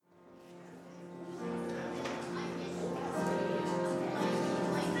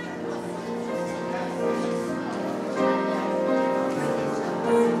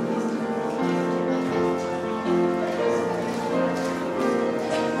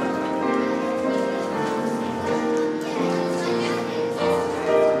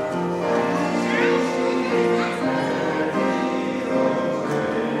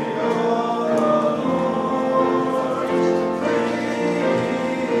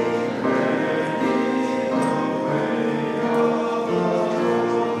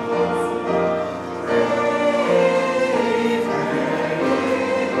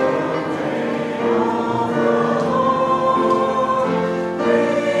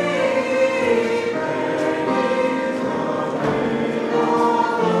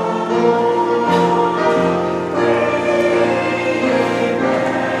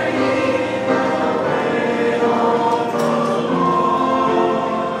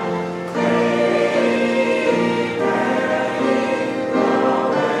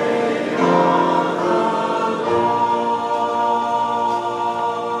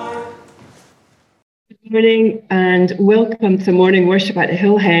morning and welcome to morning worship at the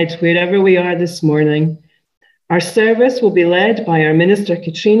Hillhead, wherever we are this morning. Our service will be led by our minister,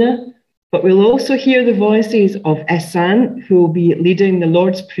 Katrina, but we'll also hear the voices of Ehsan, who will be leading the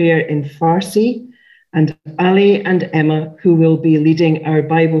Lord's Prayer in Farsi, and Ali and Emma, who will be leading our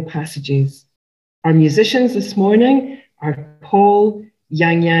Bible passages. Our musicians this morning are Paul,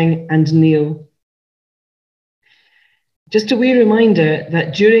 Yang Yang, and Neil. Just a wee reminder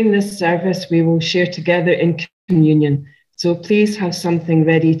that during this service, we will share together in communion. So please have something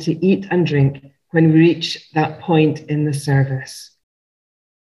ready to eat and drink when we reach that point in the service.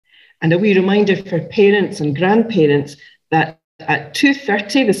 And a wee reminder for parents and grandparents that at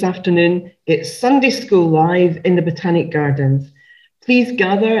 2:30 this afternoon, it's Sunday School Live in the Botanic Gardens. Please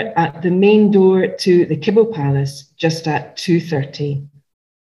gather at the main door to the Kibble Palace just at 2:30.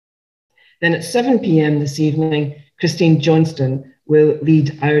 Then at 7 p.m. this evening, Christine Johnston will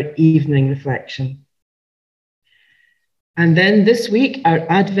lead our evening reflection. And then this week, our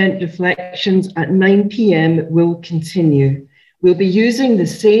Advent reflections at 9 p.m. will continue. We'll be using the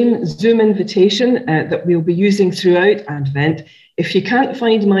same Zoom invitation that we'll be using throughout Advent. If you can't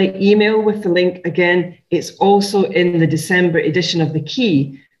find my email with the link again, it's also in the December edition of The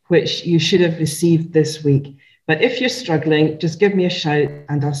Key, which you should have received this week. But if you're struggling, just give me a shout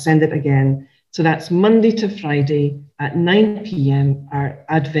and I'll send it again. So that's Monday to Friday at 9 p.m, our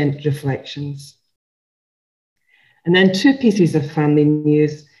Advent reflections. And then two pieces of family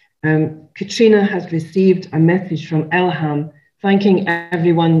news. Katrina has received a message from Elham thanking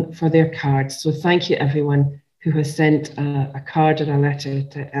everyone for their cards. So thank you everyone who has sent a card or a letter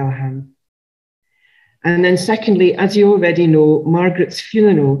to Elham. And then secondly, as you already know, Margaret's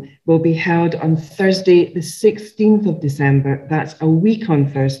funeral will be held on Thursday, the 16th of December. That's a week on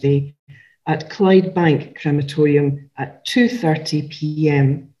Thursday, at Clydebank Crematorium at 2:30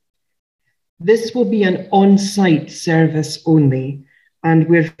 p.m. This will be an on-site service only, and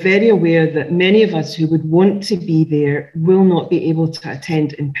we're very aware that many of us who would want to be there will not be able to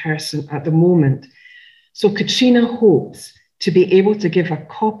attend in person at the moment. So Katrina hopes to be able to give a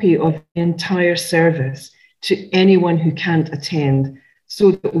copy of the entire service to anyone who can't attend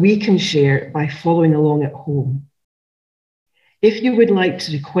so that we can share by following along at home. If you would like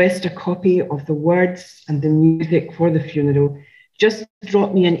to request a copy of the words and the music for the funeral, just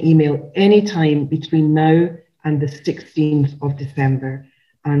drop me an email anytime between now and the 16th of December,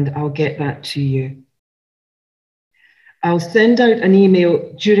 and I'll get that to you. I'll send out an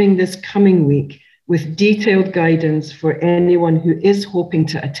email during this coming week with detailed guidance for anyone who is hoping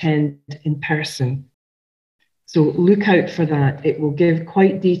to attend in person. So look out for that. It will give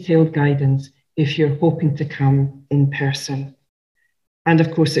quite detailed guidance if you're hoping to come in person. And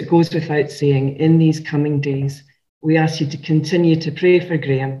of course, it goes without saying, in these coming days, we ask you to continue to pray for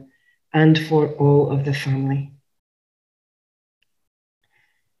Graham and for all of the family.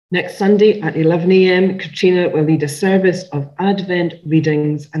 Next Sunday at 11 a.m, Katrina will lead a service of Advent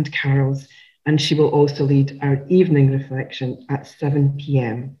readings and carols, and she will also lead our evening reflection at 7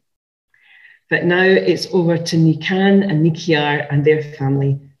 p.m. But now it's over to Nikan and Nikiar and their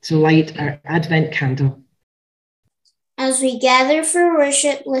family to light our Advent candle. As we gather for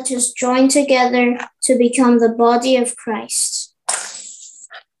worship, let us join together to become the body of Christ.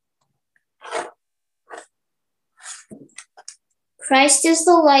 Christ is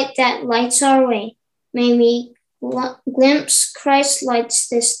the light that lights our way. May we glimpse Christ's lights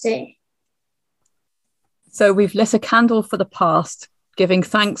this day. So we've lit a candle for the past, giving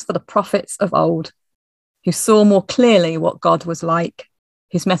thanks for the prophets of old, who saw more clearly what God was like,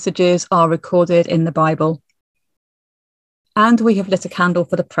 whose messages are recorded in the Bible. And we have lit a candle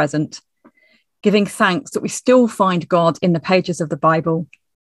for the present, giving thanks that we still find God in the pages of the Bible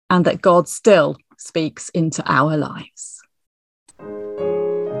and that God still speaks into our lives.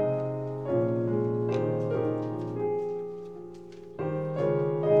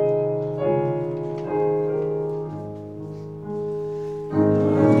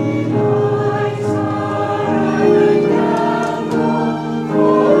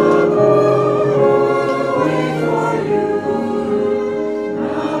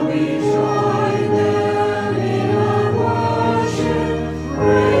 Worship,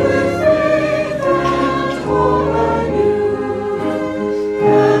 pray with faith and hope anew.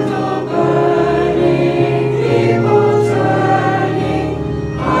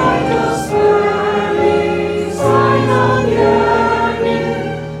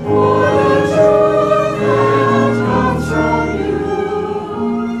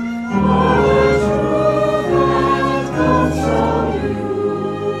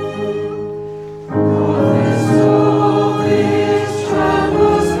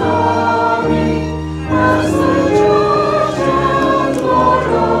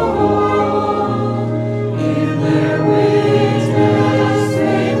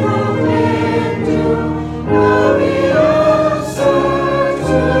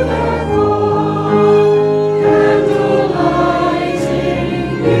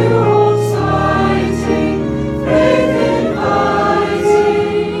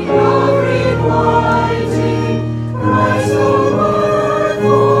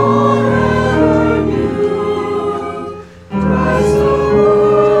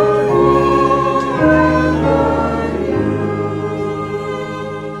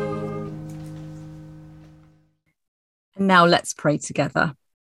 Now let's pray together.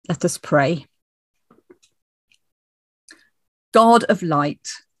 Let us pray. God of light,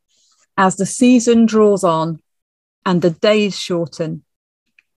 as the season draws on and the days shorten,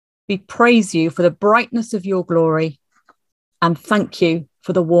 we praise you for the brightness of your glory and thank you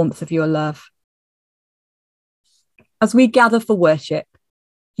for the warmth of your love. As we gather for worship,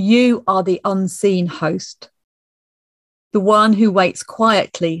 you are the unseen host, the one who waits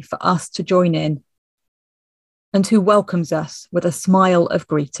quietly for us to join in and who welcomes us with a smile of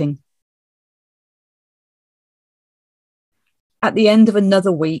greeting. At the end of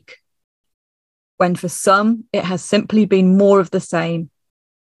another week, when for some it has simply been more of the same,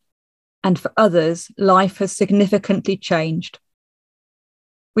 and for others life has significantly changed,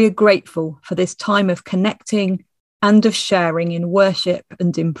 we are grateful for this time of connecting and of sharing in worship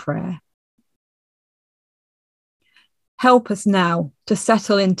and in prayer. Help us now to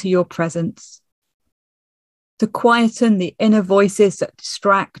settle into your presence, to quieten the inner voices that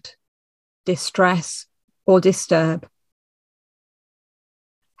distract, distress, or disturb.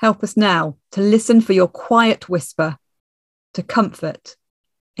 Help us now to listen for your quiet whisper, to comfort,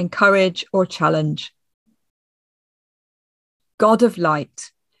 encourage, or challenge. God of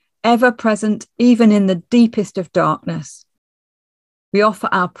light, ever present even in the deepest of darkness, we offer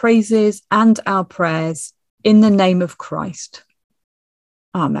our praises and our prayers in the name of Christ.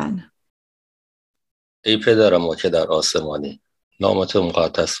 Amen. ای پدر ما که در آسمانی، نام تو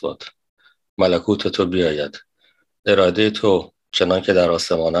مقدس باد. ملکوت تو بیاید. اراده تو چنان که در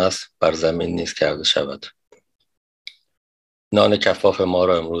آسمان است بر زمین نیز کرده شود. نان کفاف ما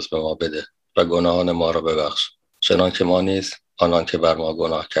را امروز به ما بده و گناهان ما را ببخش، چنان که ما نیز آنان که بر ما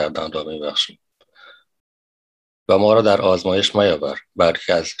گناه کردند را میبخشیم. و ما را در آزمایش میاور،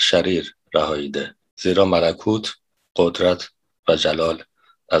 بلکه از شریر رهایی ده، زیرا ملکوت، قدرت و جلال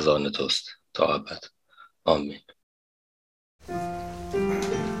از آن توست تا ابد. آمین.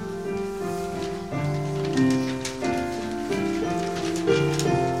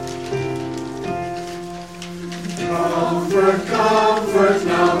 Comfort, comfort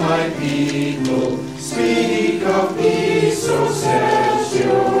now my people, speak of peace, so says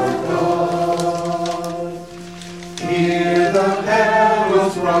your God. Hear the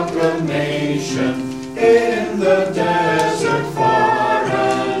herald's proclamation in the desert far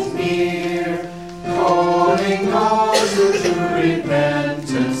and near, calling all to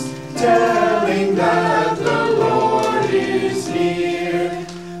repentance, telling that the Lord is near.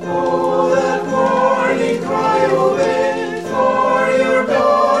 Oh, that morning cry, obey, for your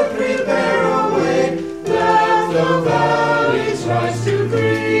God prepare a way, let the valleys rise to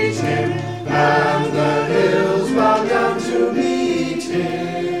greet him, and the hills bow down to meet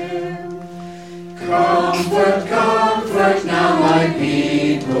him. Comfort, comfort now my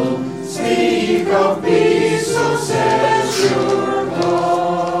people, speak of peace, so says your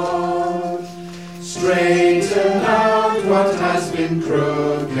God. Straighten out what has been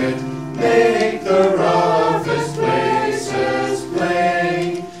crooked, make the roughest places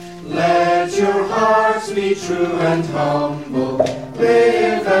plain. Let your hearts be true and humble,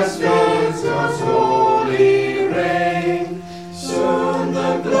 live as fills God's holy reign. Soon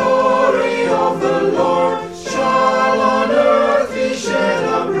the glory of the Lord shall on earth be shed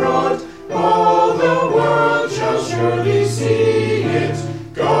abroad, all the world shall surely see it.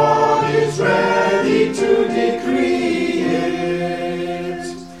 God is ready to decree it.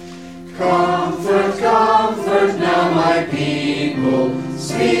 Comfort, comfort now my people,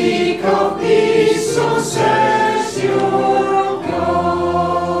 speak of peace, so says your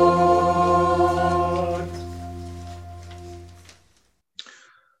God.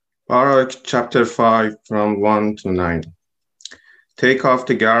 Baruch chapter 5 from 1 to 9. Take off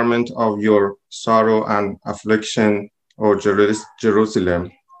the garment of your sorrow and affliction, O Jerusalem,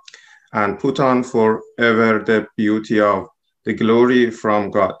 and put on forever the beauty of the glory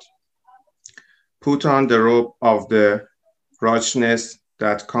from God. Put on the robe of the righteousness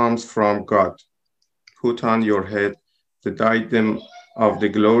that comes from God. Put on your head the diadem of the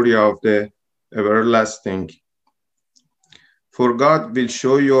glory of the everlasting. For God will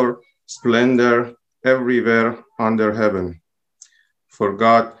show your splendor everywhere under heaven. For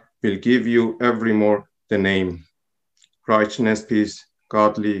God will give you evermore the name, righteousness, peace,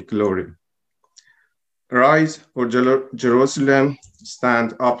 godly glory. Arise, O Jerusalem, stand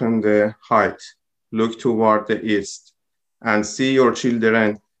up in the height, look toward the east, and see your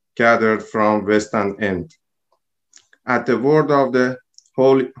children gathered from west and end. At the word of the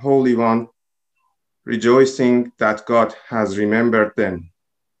Holy One, rejoicing that God has remembered them.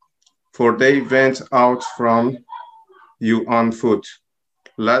 For they went out from you on foot,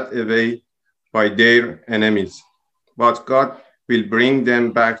 led away by their enemies, but God will bring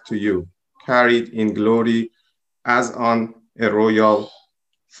them back to you, carried in glory as on a royal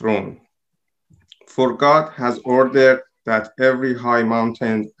throne. For God has ordered that every high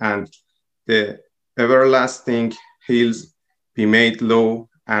mountain and the everlasting hills be made low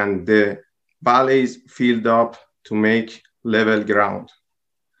and the valleys filled up to make level ground,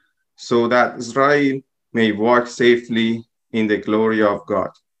 so that Israel may walk safely in the glory of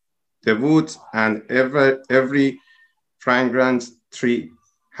God. The woods and every fragrant tree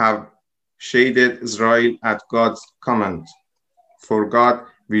have shaded Israel at God's command. For God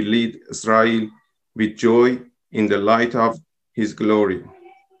will lead Israel with joy in the light of his glory,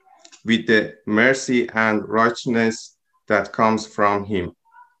 with the mercy and righteousness that comes from him.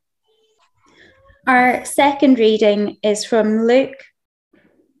 Our second reading is from Luke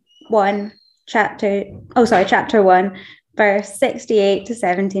 1, chapter 1, verse 68 to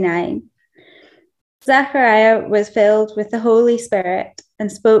 79. Zechariah was filled with the Holy Spirit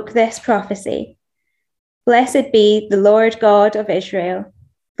and spoke this prophecy. Blessed be the Lord God of Israel,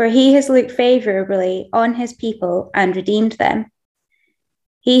 for he has looked favorably on his people and redeemed them.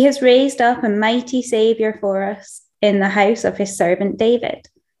 He has raised up a mighty Savior for us in the house of his servant David,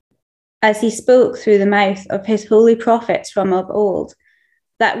 as he spoke through the mouth of his holy prophets from of old,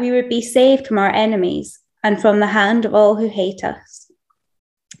 that we would be saved from our enemies and from the hand of all who hate us.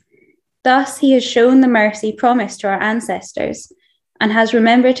 Thus he has shown the mercy promised to our ancestors and has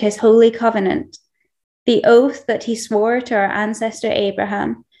remembered his holy covenant, the oath that he swore to our ancestor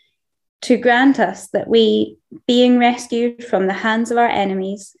Abraham, to grant us that we, being rescued from the hands of our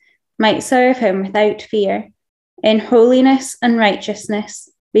enemies, might serve him without fear, in holiness and righteousness,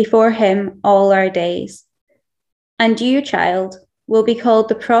 before him all our days. And you, child, will be called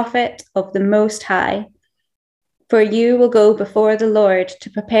the prophet of the Most High, for you will go before the Lord to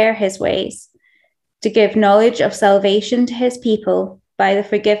prepare his ways, to give knowledge of salvation to his people by the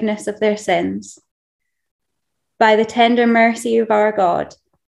forgiveness of their sins. By the tender mercy of our God,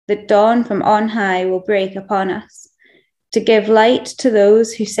 the dawn from on high will break upon us, to give light to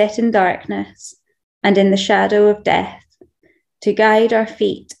those who sit in darkness and in the shadow of death, to guide our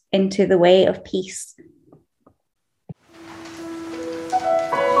feet into the way of peace.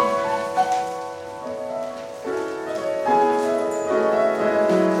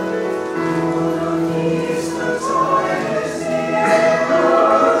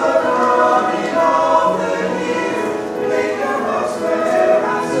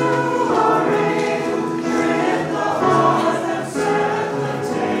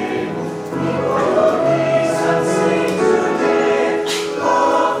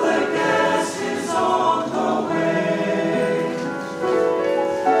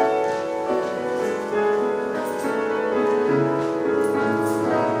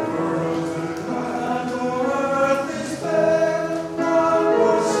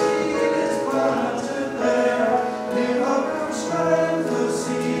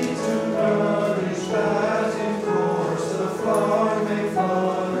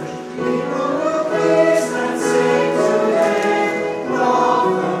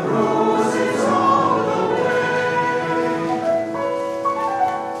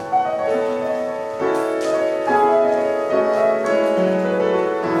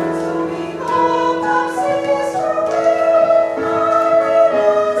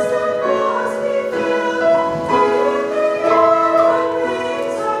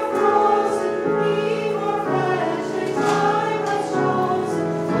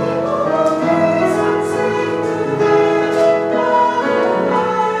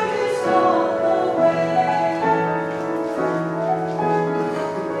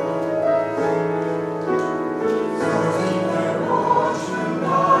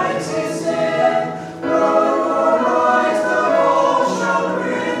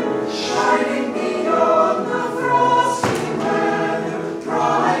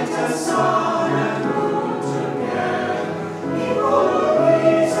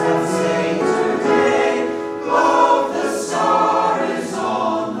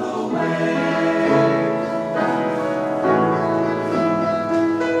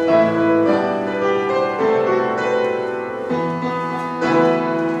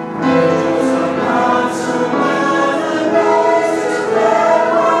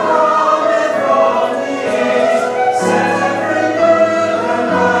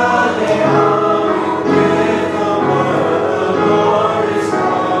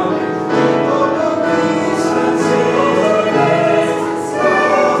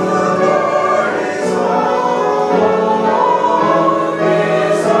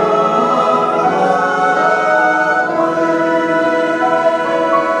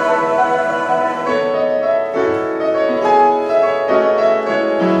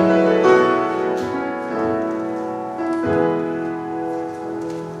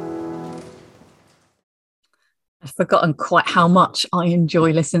 I've forgotten quite how much I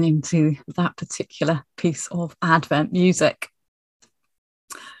enjoy listening to that particular piece of Advent music.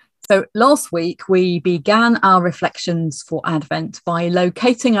 So last week, we began our reflections for Advent by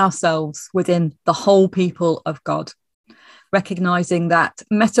locating ourselves within the whole people of God, recognizing that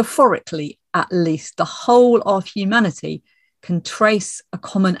metaphorically, at least, the whole of humanity can trace a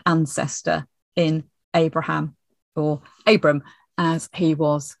common ancestor in Abraham, or Abram, as he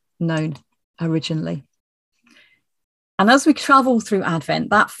was known originally. And as we travel through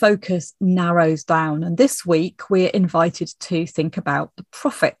Advent, that focus narrows down. And this week, we're invited to think about the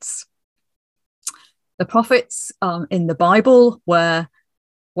prophets. The prophets in the Bible were,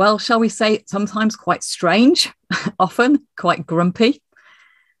 well, shall we say, sometimes quite strange, often quite grumpy.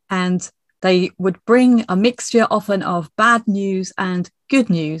 And they would bring a mixture often of bad news and good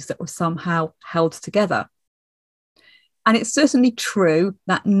news that was somehow held together. And it's certainly true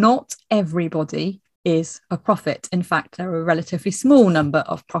that not everybody is a prophet. In fact, there are a relatively small number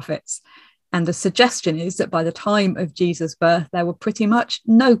of prophets. And the suggestion is that by the time of Jesus' birth, there were pretty much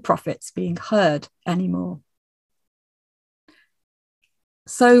no prophets being heard anymore.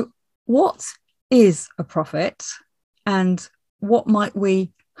 So what is a prophet, and what might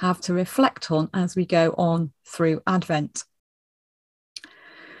we have to reflect on as we go on through Advent?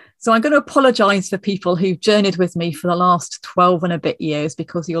 So I'm going to apologise for people who've journeyed with me for the last 12 and a bit years,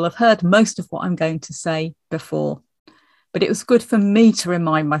 because you'll have heard most of what I'm going to say before. But it was good for me to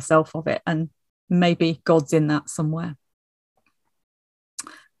remind myself of it, and maybe God's in that somewhere.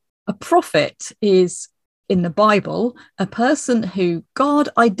 A prophet is, in the Bible, a person who God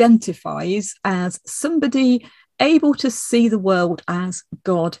identifies as somebody able to see the world as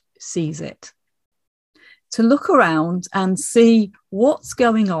God sees it. To look around and see what's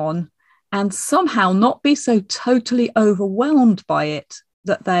going on and somehow not be so totally overwhelmed by it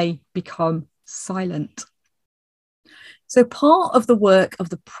that they become silent. So part of the work of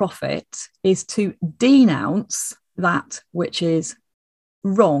the prophet is to denounce that which is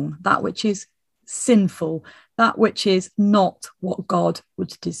wrong, that which is sinful, that which is not what God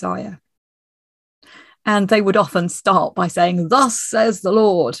would desire. And they would often start by saying, "Thus says the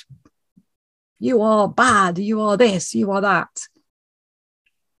Lord. You are bad, you are this, you are that."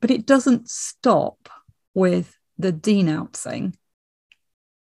 But it doesn't stop with the denouncing.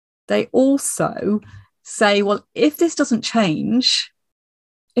 They also say, well, if this doesn't change,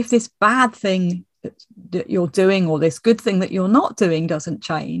 if this bad thing that you're doing or this good thing that you're not doing doesn't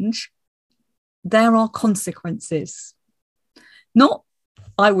change, there are consequences. Not,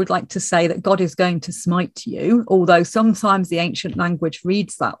 I would like to say, that God is going to smite you, although sometimes the ancient language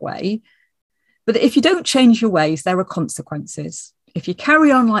reads that way. But if you don't change your ways, there are consequences. If you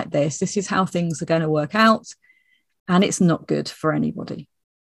carry on like this is how things are going to work out, and it's not good for anybody.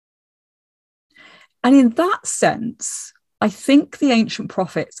 And in that sense, I think the ancient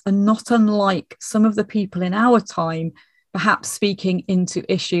prophets are not unlike some of the people in our time, perhaps speaking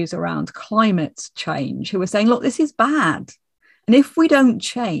into issues around climate change, who are saying, look, this is bad. And if we don't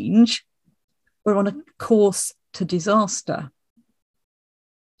change, we're on a course to disaster.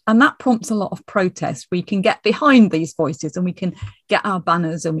 And that prompts a lot of protest. We can get behind these voices and we can get our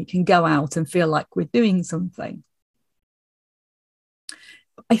banners and we can go out and feel like we're doing something.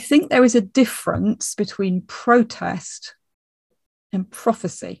 I think there is a difference between protest and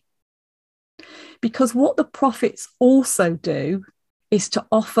prophecy. Because what the prophets also do is to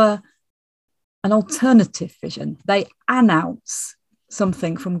offer an alternative vision. They announce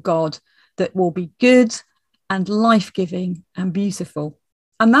something from God that will be good and life-giving and beautiful.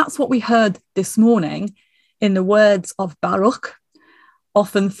 And that's what we heard this morning in the words of Baruch,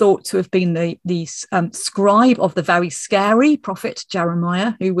 often thought to have been the scribe of the very scary prophet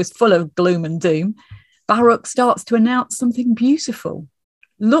Jeremiah, who was full of gloom and doom. Baruch starts to announce something beautiful.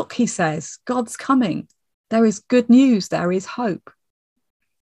 Look, he says, God's coming. There is good news. There is hope.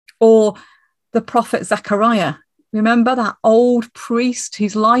 Or the prophet Zechariah. Remember that old priest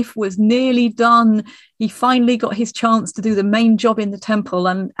whose life was nearly done? He finally got his chance to do the main job in the temple,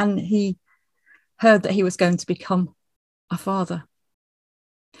 and he heard that he was going to become a father.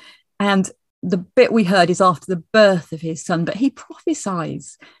 And the bit we heard is after the birth of his son, but he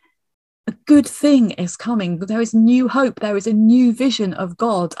prophesies a good thing is coming. There is new hope. There is a new vision of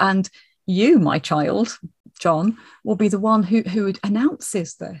God. And you, my child, John, will be the one who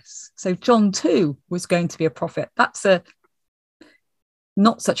announces this. So John too was going to be a prophet. That's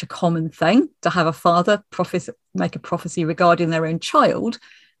not such a common thing to have a father make a prophecy regarding their own child.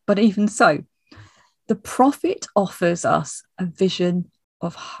 But even so, the prophet offers us a vision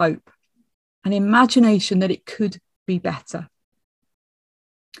of hope, an imagination that it could be better.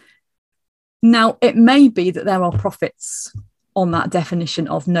 Now, it may be that there are prophets on that definition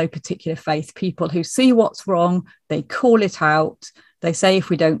of no particular faith, people who see what's wrong, they call it out, they say if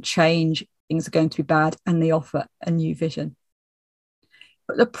we don't change, things are going to be bad, and they offer a new vision.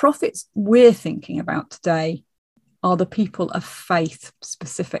 But the prophets we're thinking about today are the people of faith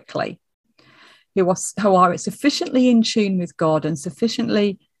specifically, who are sufficiently in tune with God and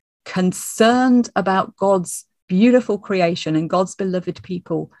sufficiently concerned about God's beautiful creation and God's beloved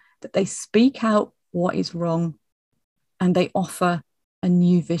people that they speak out what is wrong and they offer a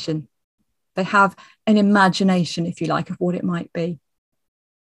new vision. They have an imagination, if you like, of what it might be.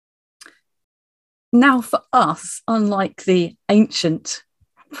 Now, for us, unlike the ancient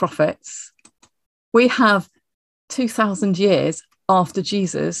prophets, we have 2,000 years after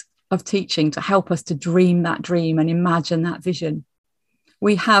Jesus of teaching to help us to dream that dream and imagine that vision.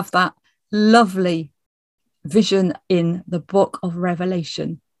 We have that lovely vision in the book of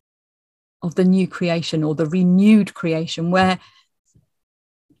Revelation of the new creation or the renewed creation, where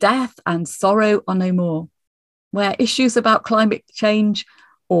death and sorrow are no more, where issues about climate change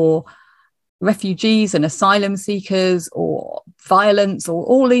or refugees and asylum seekers or violence or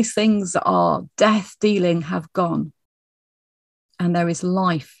all these things that are death dealing have gone, and there is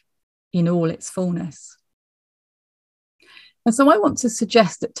life in all its fullness. And so I want to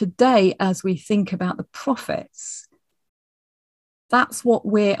suggest that today, as we think about the prophets, that's what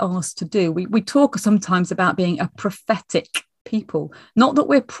we're asked to do. We talk sometimes about being a prophetic people, not that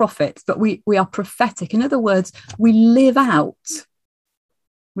we're prophets, but we are prophetic. In other words, we live out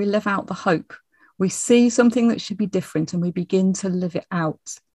the hope. We see something that should be different and we begin to live it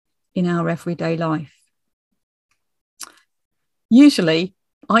out in our everyday life. Usually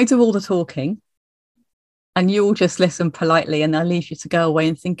I do all the talking and you'll just listen politely and I'll leave you to go away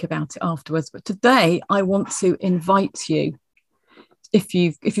and think about it afterwards. But today I want to invite you, if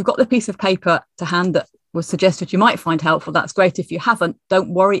you've got the piece of paper to hand that was suggested you might find helpful, that's great. If you haven't,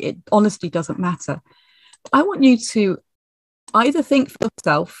 don't worry, it honestly doesn't matter. I want you to either think for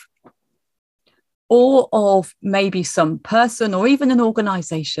yourself or of maybe some person or even an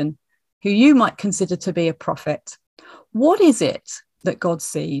organization who you might consider to be a prophet. What is it that God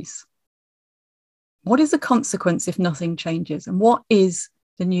sees? What is the consequence if nothing changes? And what is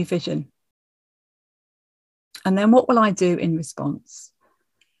the new vision? And then what will I do in response?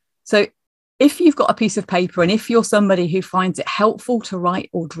 So if you've got a piece of paper and if you're somebody who finds it helpful to write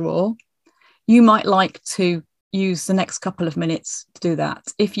or draw, you might like to use the next couple of minutes to do that.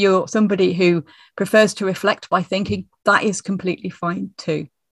 If you're somebody who prefers to reflect by thinking, that is completely fine too.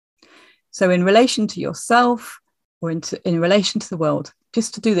 So in relation to yourself or in relation to the world,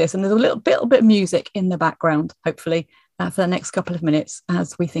 just to do this, and there's a little bit of music in the background, hopefully, for the next couple of minutes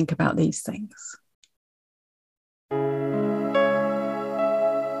as we think about these things.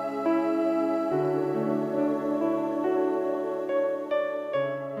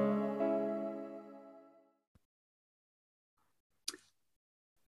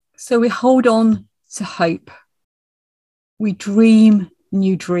 So we hold on to hope. We dream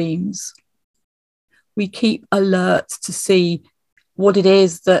new dreams. We keep alert to see what it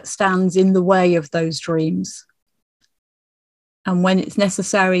is that stands in the way of those dreams. And when it's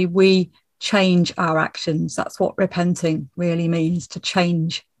necessary, we change our actions. That's what repenting really means, to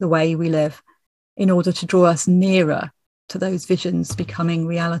change the way we live in order to draw us nearer to those visions becoming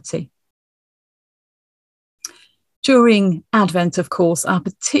reality. During Advent, of course, our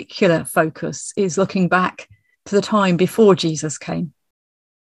particular focus is looking back to the time before Jesus came.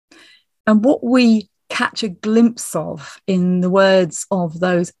 And what we catch a glimpse of in the words of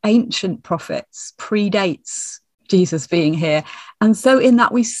those ancient prophets predates Jesus being here. And so in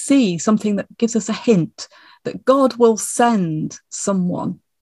that we see something that gives us a hint that God will send someone,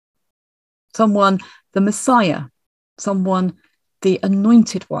 the Messiah, someone, the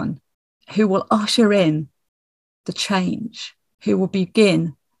anointed one, who will usher in the change, who will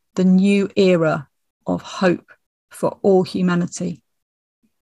begin the new era of hope for all humanity.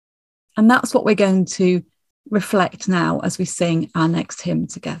 And that's what we're going to reflect now as we sing our next hymn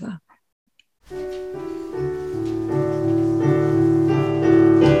together.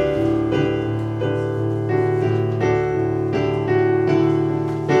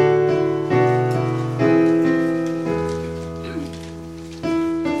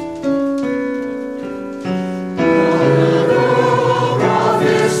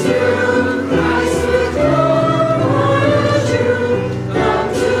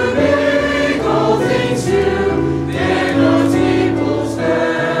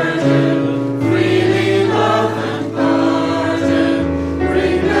 Freely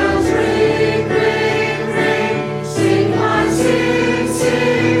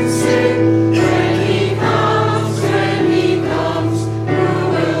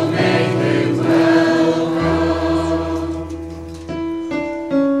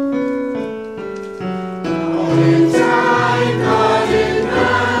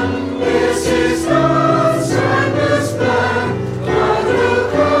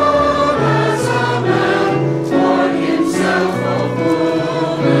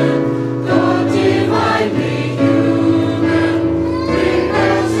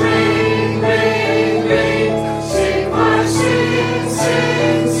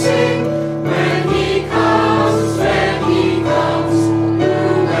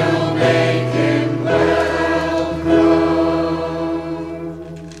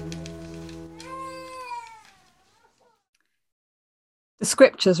The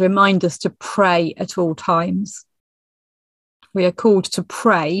scriptures remind us to pray at all times. We are called to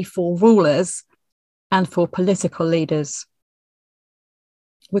pray for rulers and for political leaders.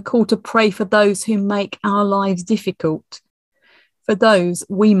 We're called to pray for those who make our lives difficult, for those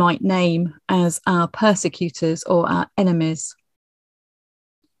we might name as our persecutors or our enemies.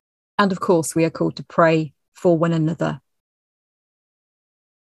 And of course, we are called to pray for one another.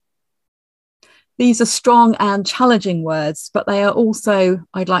 These are strong and challenging words, but they are also,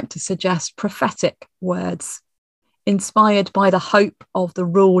 I'd like to suggest, prophetic words, inspired by the hope of the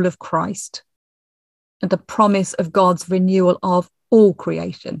rule of Christ and the promise of God's renewal of all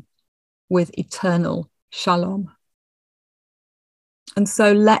creation with eternal shalom. And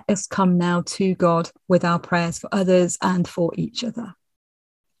so let us come now to God with our prayers for others and for each other.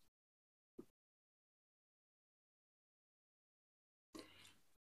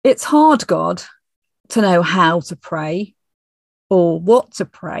 It's hard, God, to know how to pray or what to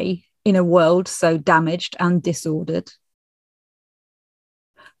pray in a world so damaged and disordered.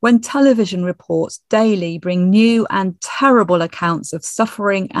 When television reports daily bring new and terrible accounts of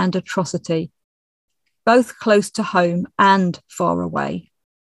suffering and atrocity, both close to home and far away.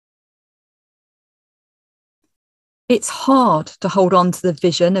 It's hard to hold on to the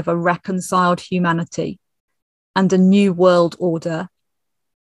vision of a reconciled humanity and a new world order,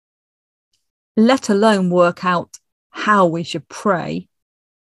 let alone work out how we should pray.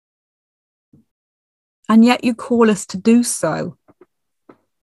 And yet you call us to do so.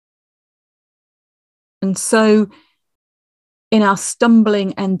 And so, in our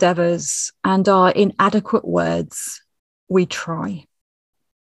stumbling endeavours and our inadequate words, we try.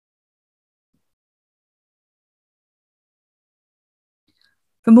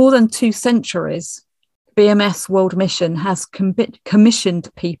 For more than 2 centuries, BMS World Mission has commissioned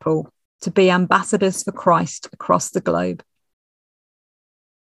people to be ambassadors for Christ across the globe.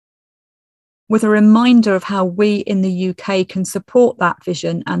 With a reminder of how we in the UK can support that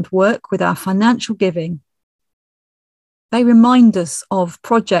vision and work with our financial giving, they remind us of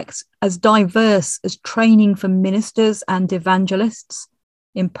projects as diverse as training for ministers and evangelists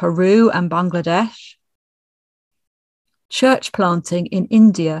in Peru and Bangladesh, church planting in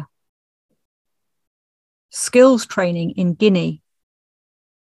India, skills training in Guinea,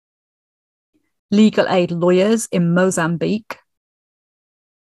 legal aid lawyers in Mozambique,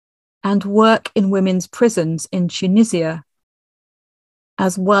 and work in women's prisons in Tunisia,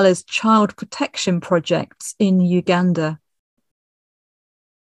 as well as child protection projects in Uganda.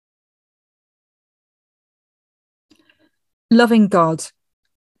 Loving God,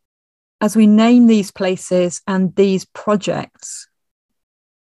 as we name these places and these projects,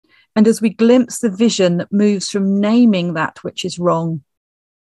 and as we glimpse the vision that moves from naming that which is wrong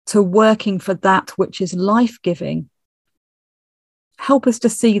to working for that which is life-giving, help us to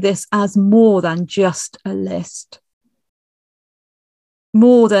see this as more than just a list,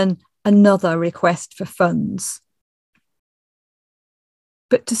 more than another request for funds,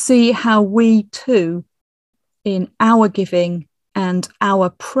 but to see how we too, in our giving and our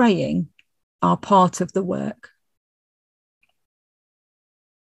praying, are part of the work.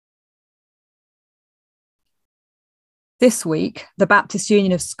 This week, the Baptist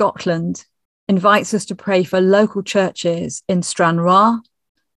Union of Scotland invites us to pray for local churches in Stranraer,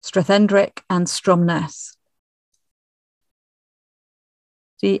 Strathendrick and Stromness.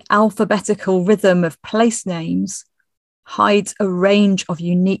 The alphabetical rhythm of place names hides a range of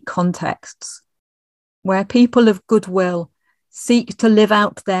unique contexts where people of goodwill seek to live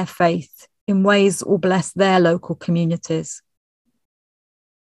out their faith in ways that will bless their local communities.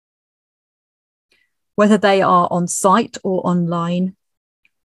 Whether they are on site or online,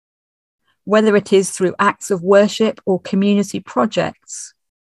 whether it is through acts of worship or community projects,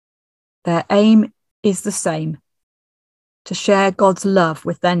 their aim is the same: to share God's love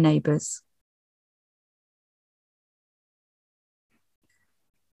with their neighbours.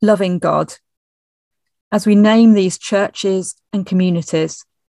 Loving God, as we name these churches and communities,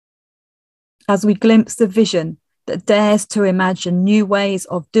 as we glimpse the vision that dares to imagine new ways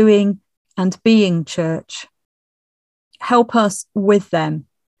of doing and being church, help us with them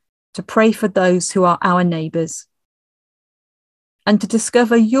to pray for those who are our neighbours and to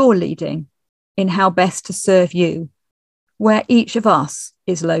discover your leading in how best to serve you where each of us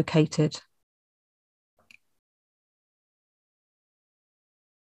is located.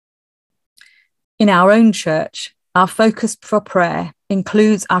 In our own church, our focus for prayer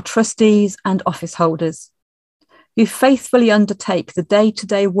includes our trustees and office holders, who faithfully undertake the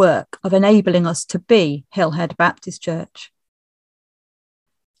day-to-day work of enabling us to be Hillhead Baptist Church,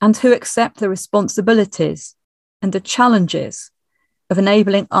 and who accept the responsibilities and the challenges of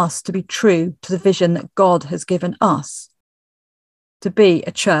enabling us to be true to the vision that God has given us, to be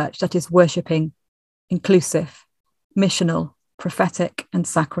a church that is worshipping, inclusive, missional, prophetic, and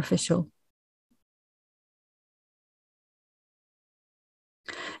sacrificial.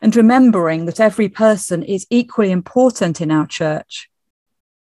 And remembering that every person is equally important in our church,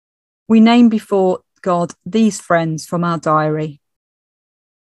 we name before God these friends from our diary: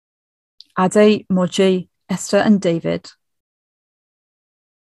 Ade, Moji, Esther and David,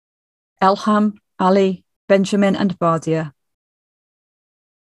 Elham, Ali, Benjamin and Bardia,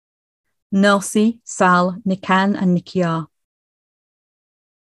 Nelsie, Sal, Nikan and Nikia,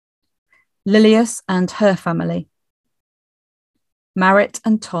 Lilius and her family, Marit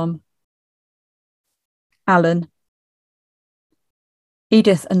and Tom, Alan,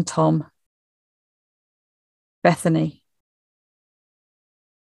 Edith and Tom, Bethany.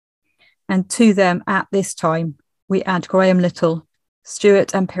 And to them at this time, we add Graham Little,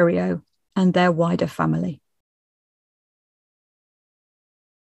 Stuart and Perio, and their wider family.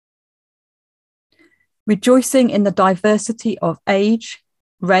 Rejoicing in the diversity of age,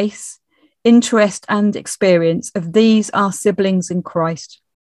 race, interest and experience of these our siblings in Christ,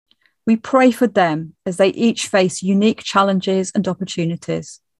 we pray for them as they each face unique challenges and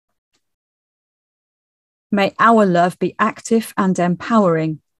opportunities. May our love be active and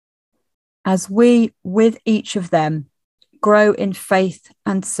empowering as we, with each of them, grow in faith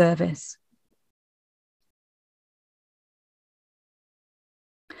and service.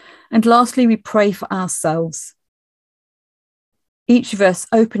 And lastly, we pray for ourselves, each of us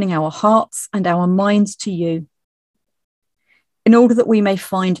opening our hearts and our minds to you, in order that we may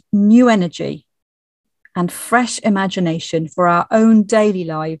find new energy and fresh imagination for our own daily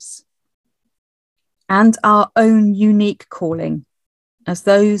lives and our own unique calling as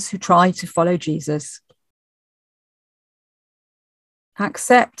those who try to follow Jesus.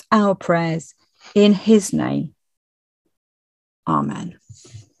 Accept our prayers in his name. Amen.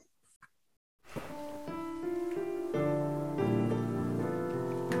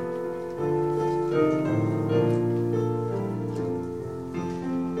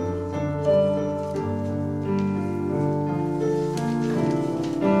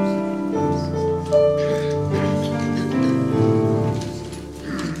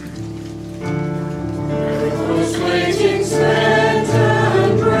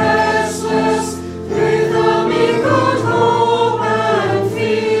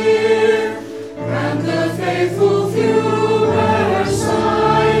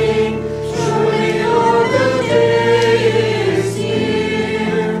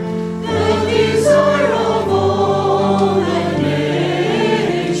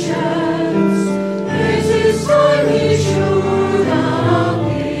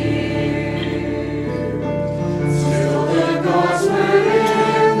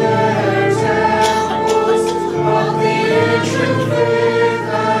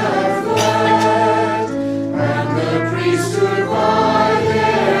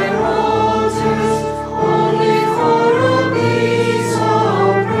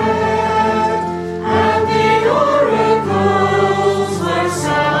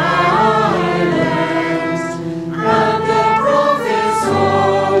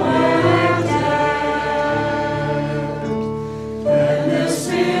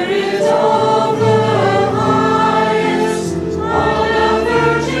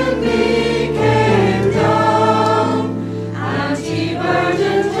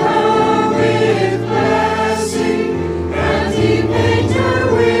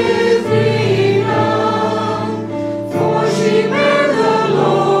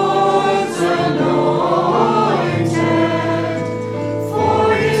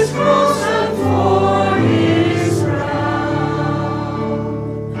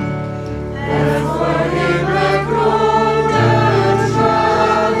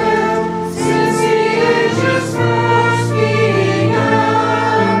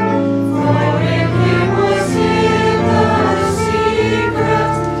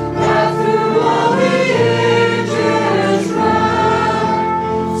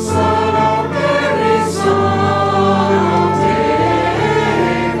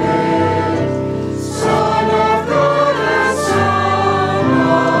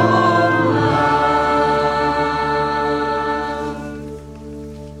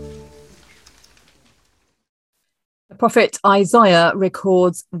 Prophet Isaiah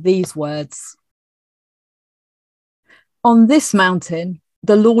records these words: "On this mountain,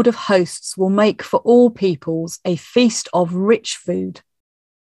 the Lord of hosts will make for all peoples a feast of rich food,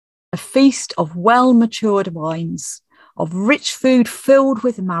 a feast of well-matured wines, of rich food filled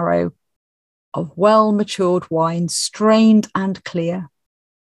with marrow, of well-matured wine, strained and clear.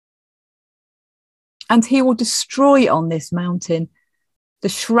 And he will destroy on this mountain the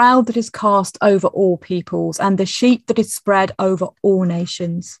shroud that is cast over all peoples and the sheet that is spread over all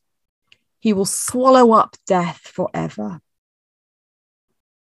nations. He will swallow up death forever.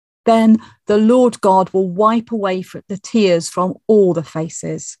 Then the Lord God will wipe away the tears from all the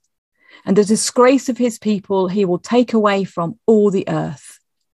faces, and the disgrace of his people he will take away from all the earth.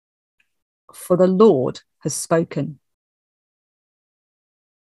 For the Lord has spoken.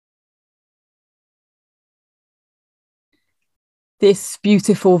 This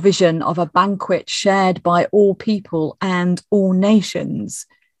beautiful vision of a banquet shared by all people and all nations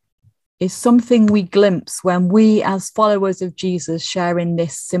is something we glimpse when we, as followers of Jesus, share in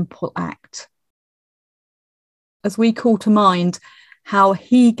this simple act. As we call to mind how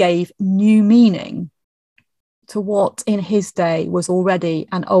he gave new meaning to what in his day was already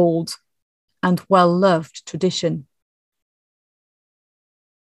an old and well-loved tradition.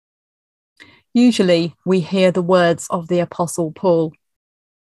 Usually we hear the words of the Apostle Paul,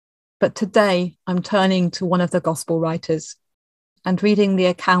 but today I'm turning to one of the Gospel writers and reading the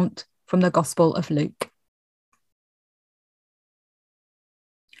account from the Gospel of Luke.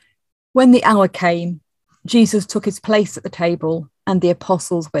 When the hour came, Jesus took his place at the table and the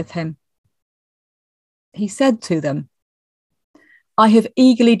apostles with him. He said to them, "I have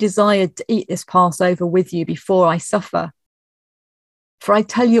eagerly desired to eat this Passover with you before I suffer. For I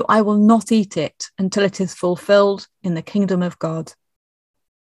tell you, I will not eat it until it is fulfilled in the kingdom of God."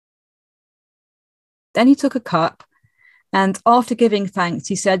 Then he took a cup, and after giving thanks,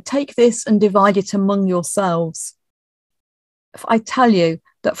 he said, "Take this and divide it among yourselves. For I tell you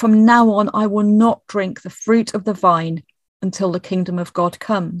that from now on I will not drink the fruit of the vine until the kingdom of God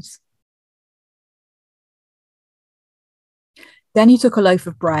comes." Then he took a loaf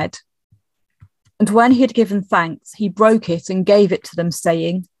of bread, and when he had given thanks, he broke it and gave it to them,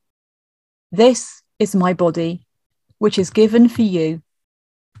 saying, "This is my body, which is given for you.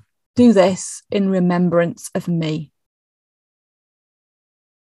 Do this in remembrance of me."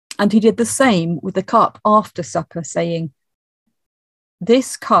 And he did the same with the cup after supper, saying,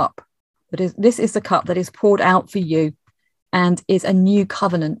 This is the cup that is poured out for you and is a new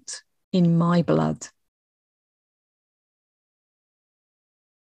covenant in my blood."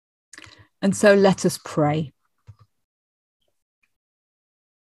 And so let us pray.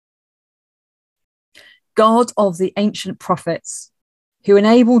 God of the ancient prophets, who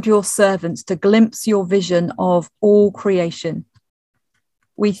enabled your servants to glimpse your vision of all creation,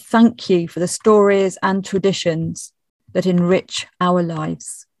 we thank you for the stories and traditions that enrich our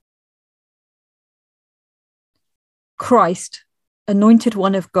lives. Christ, anointed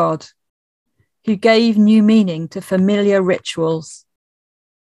one of God, who gave new meaning to familiar rituals,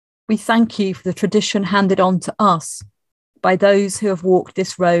 we thank you for the tradition handed on to us by those who have walked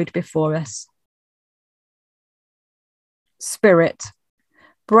this road before us. Spirit,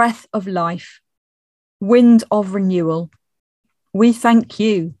 breath of life, wind of renewal, we thank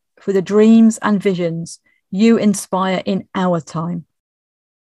you for the dreams and visions you inspire in our time.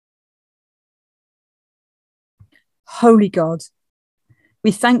 Holy God,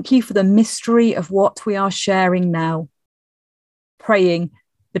 we thank you for the mystery of what we are sharing now, praying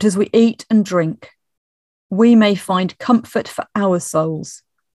that as we eat and drink, we may find comfort for our souls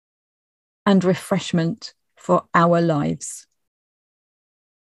and refreshment for our lives.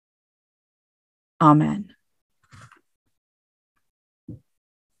 Amen.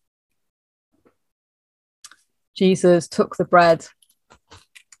 Jesus took the bread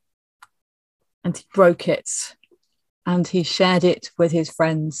and he broke it and he shared it with his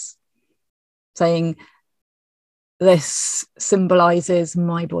friends, saying, "This symbolizes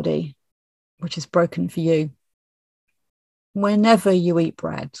my body, which is broken for you. Whenever you eat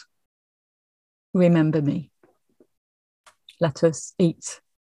bread, remember me." Let us eat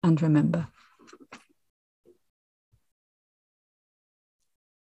and remember.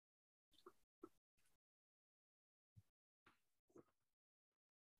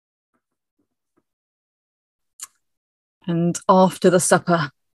 And after the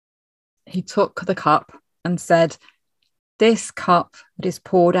supper, he took the cup and said, "This cup that is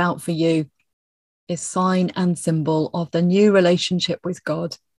poured out for you is sign and symbol of the new relationship with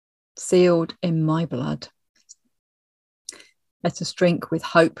God, sealed in my blood. Let us drink with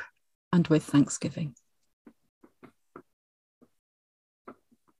hope and with thanksgiving."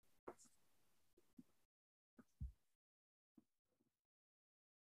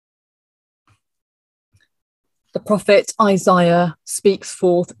 The prophet Isaiah speaks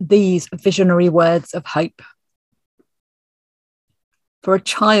forth these visionary words of hope. For a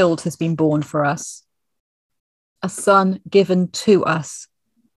child has been born for us, a son given to us.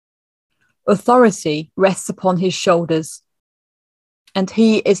 Authority rests upon his shoulders, and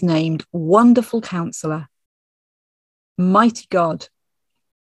he is named Wonderful Counselor, Mighty God,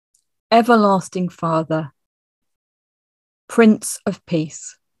 Everlasting Father, Prince of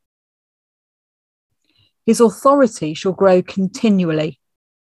Peace. His authority shall grow continually,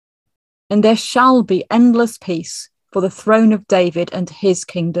 and there shall be endless peace for the throne of David and his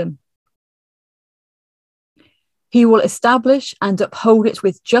kingdom. He will establish and uphold it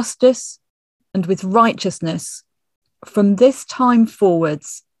with justice and with righteousness from this time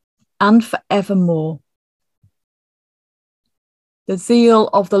forwards and forevermore. The zeal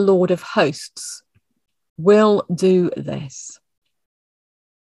of the Lord of hosts will do this.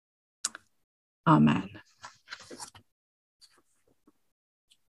 Amen.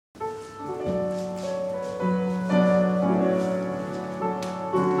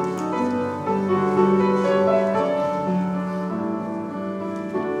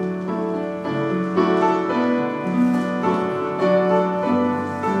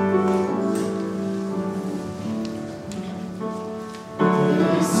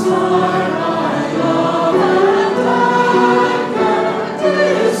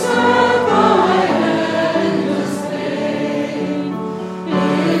 Deserve my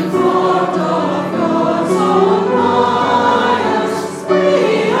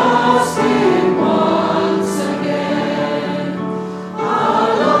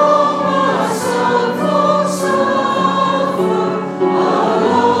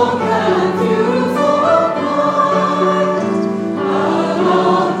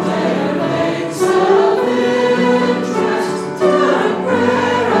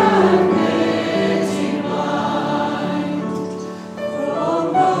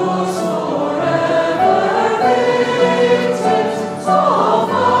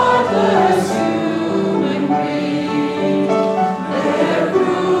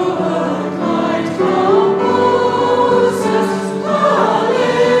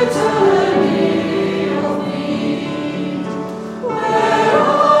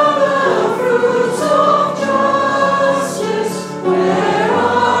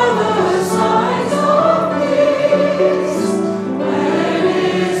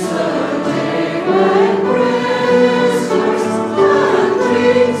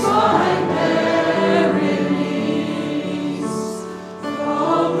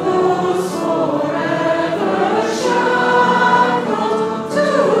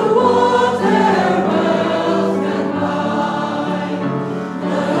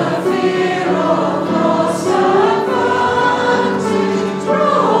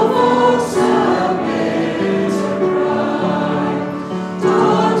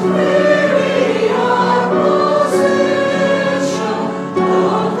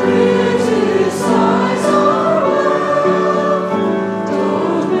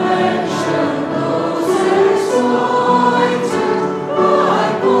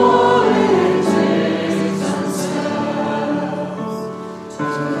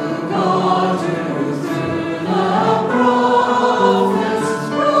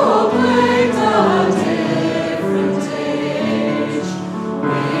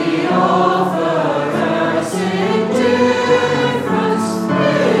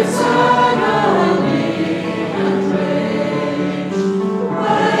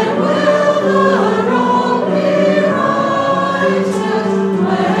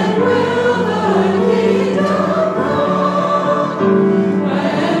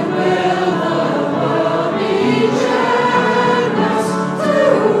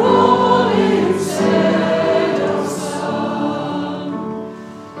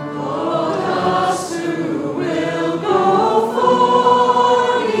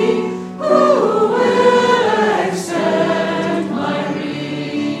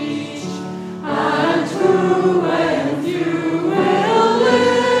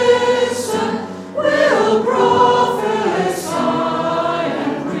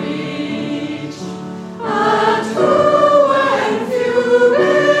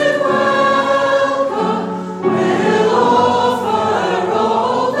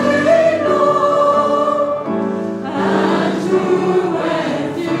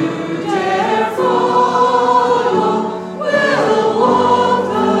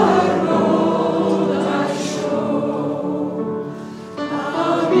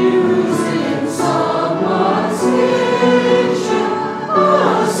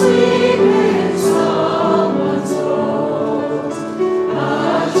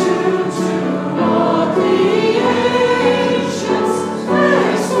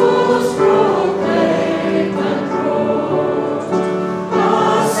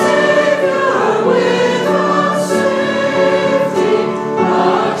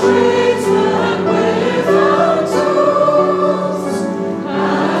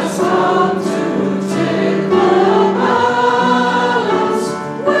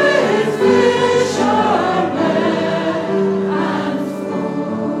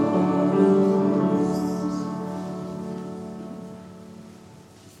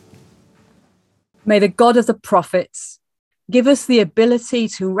May the God of the prophets give us the ability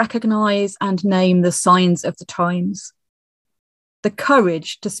to recognize and name the signs of the times, the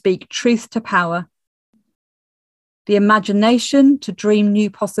courage to speak truth to power, the imagination to dream new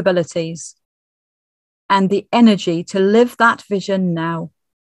possibilities, and the energy to live that vision now.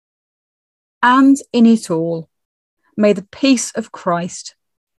 And in it all, may the peace of Christ,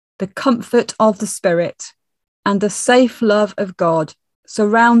 the comfort of the Spirit, and the safe love of God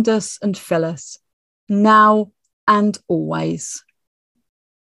surround us and fill us, now and always.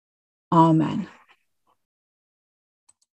 Amen.